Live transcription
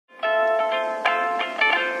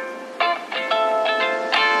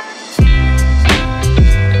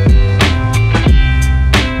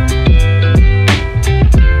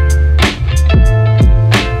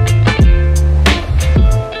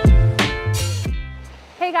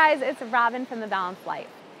Hey guys, it's Robin from The Balanced Life.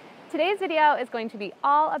 Today's video is going to be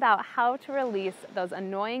all about how to release those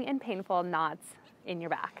annoying and painful knots in your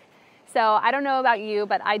back. So I don't know about you,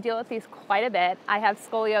 but I deal with these quite a bit. I have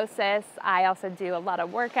scoliosis. I also do a lot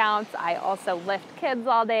of workouts. I also lift kids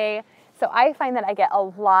all day. So I find that I get a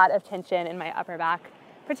lot of tension in my upper back,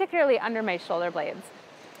 particularly under my shoulder blades.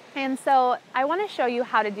 And so I want to show you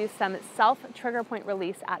how to do some self-trigger point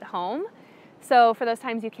release at home. So for those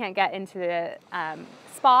times you can't get into the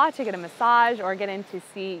spa to get a massage or get in to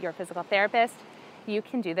see your physical therapist, you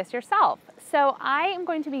can do this yourself. So I am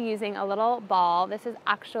going to be using a little ball. This is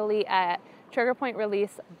actually a trigger point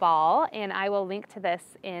release ball, and I will link to this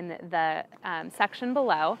in the section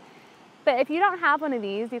below. But if you don't have one of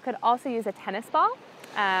these, you could also use a tennis ball.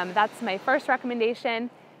 That's my first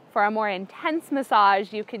recommendation. For a more intense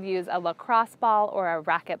massage, you could use a lacrosse ball or a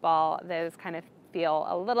racket ball. Those kind of feel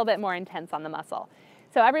a little bit more intense on the muscle.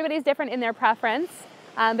 So everybody's different in their preference,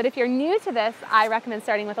 but if you're new to this, I recommend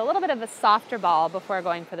starting with a little bit of a softer ball before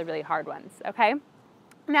going for the really hard ones, okay?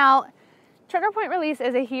 Now, trigger point release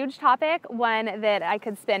is a huge topic, one that I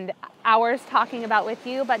could spend hours talking about with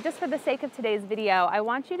you, but just for the sake of today's video, I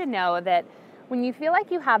want you to know that when you feel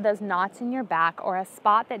like you have those knots in your back or a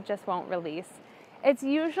spot that just won't release, it's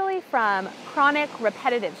usually from chronic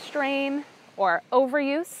repetitive strain, or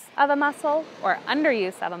overuse of a muscle, or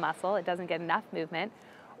underuse of a muscle, it doesn't get enough movement,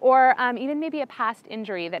 or even maybe a past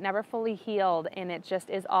injury that never fully healed and it just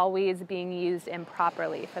is always being used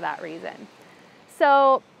improperly for that reason.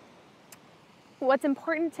 So what's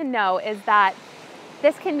important to know is that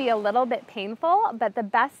this can be a little bit painful, but the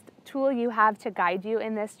best tool you have to guide you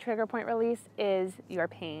in this trigger point release is your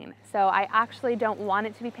pain. So I actually don't want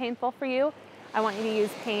it to be painful for you. I want you to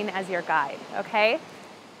use pain as your guide, okay?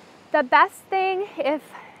 The best thing, if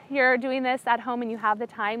you're doing this at home and you have the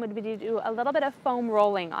time, would be to do a little bit of foam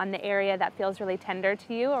rolling on the area that feels really tender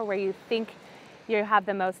to you or where you think you have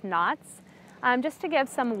the most knots, just to give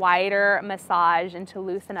some wider massage and to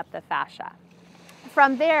loosen up the fascia.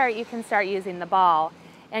 From there, you can start using the ball,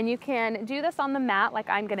 and you can do this on the mat like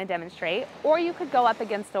I'm going to demonstrate, or you could go up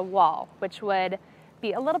against a wall, which would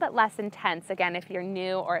be a little bit less intense, again, if you're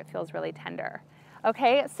new or it feels really tender.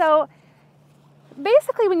 Okay, so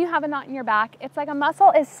basically, when you have a knot in your back, it's like a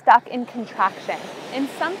muscle is stuck in contraction, and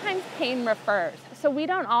sometimes pain refers. So we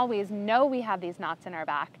don't always know we have these knots in our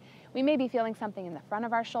back. We may be feeling something in the front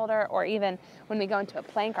of our shoulder, or even when we go into a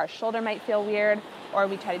plank, our shoulder might feel weird, or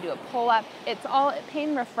we try to do a pull-up. It's all,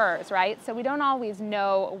 pain refers, right? So we don't always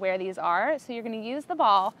know where these are. So you're going to use the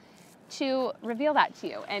ball to reveal that to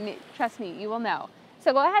you, and trust me, you will know.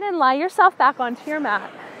 So go ahead and lie yourself back onto your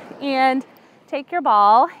mat, and take your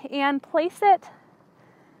ball and place it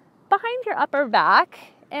behind your upper back,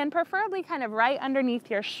 and preferably kind of right underneath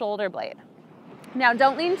your shoulder blade. Now,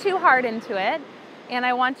 don't lean too hard into it, and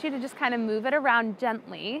I want you to just kind of move it around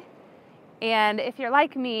gently. And if you're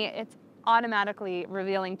like me, it's automatically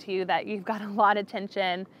revealing to you that you've got a lot of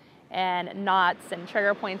tension and knots and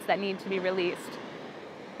trigger points that need to be released.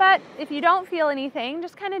 But if you don't feel anything,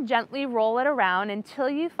 just kind of gently roll it around until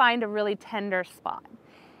you find a really tender spot.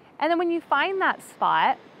 And then when you find that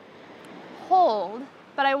spot, hold.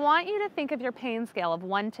 But I want you to think of your pain scale of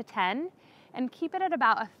 1 to 10 and keep it at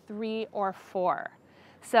about a 3 or 4.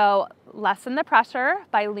 So lessen the pressure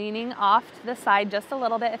by leaning off to the side just a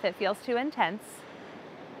little bit if it feels too intense.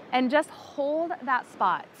 And just hold that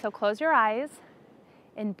spot. So close your eyes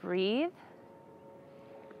and breathe.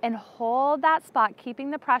 And hold that spot,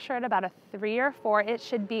 keeping the pressure at about a 3 or 4. It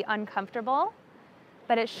should be uncomfortable,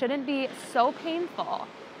 but it shouldn't be so painful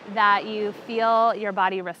that you feel your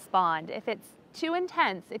body respond. If it's too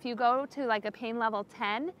intense, if you go to like a pain level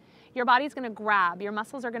 10, your body's going to grab, your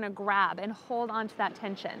muscles are going to grab and hold on to that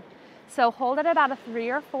tension. So hold it about a 3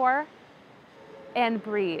 or 4 and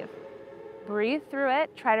breathe. Breathe through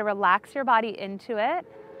it. Try to relax your body into it.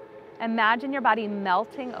 Imagine your body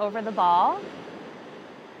melting over the ball.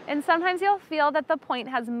 And sometimes you'll feel that the point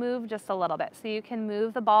has moved just a little bit. So you can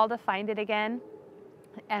move the ball to find it again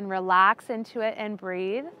and relax into it and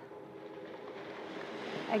breathe.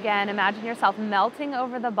 Again, imagine yourself melting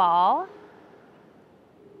over the ball.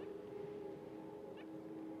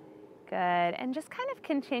 Good, and just kind of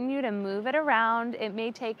continue to move it around. It may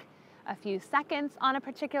take a few seconds on a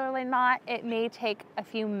particular knot. It may take a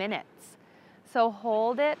few minutes. So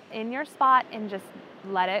hold it in your spot and just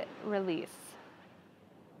let it release.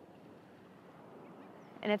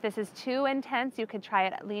 And if this is too intense, you could try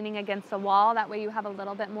it leaning against a wall. That way you have a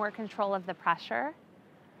little bit more control of the pressure.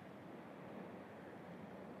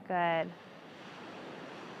 Good.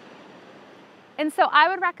 And so I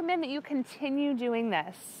would recommend that you continue doing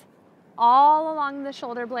this all along the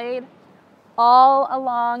shoulder blade, all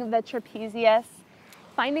along the trapezius,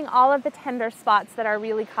 finding all of the tender spots that are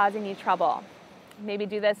really causing you trouble. Maybe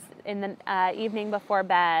do this in the evening before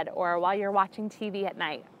bed or while you're watching TV at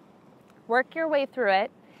night. Work your way through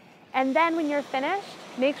it, and then when you're finished,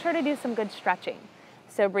 make sure to do some good stretching.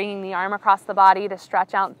 So bringing the arm across the body to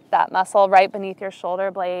stretch out that muscle right beneath your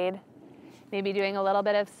shoulder blade. Maybe doing a little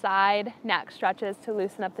bit of side neck stretches to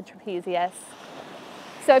loosen up the trapezius.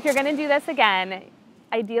 So if you're going to do this again,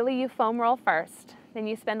 ideally you foam roll first. Then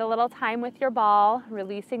you spend a little time with your ball,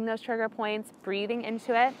 releasing those trigger points, breathing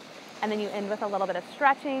into it, and then you end with a little bit of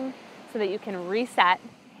stretching so that you can reset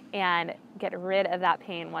and get rid of that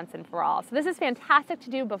pain once and for all. So this is fantastic to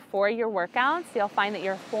do before your workouts. You'll find that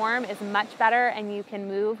your form is much better and you can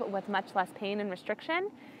move with much less pain and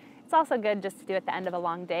restriction. It's also good just to do at the end of a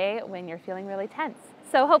long day when you're feeling really tense.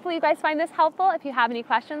 So hopefully you guys find this helpful. If you have any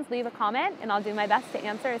questions, leave a comment and I'll do my best to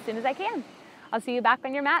answer as soon as I can. I'll see you back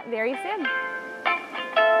on your mat very soon.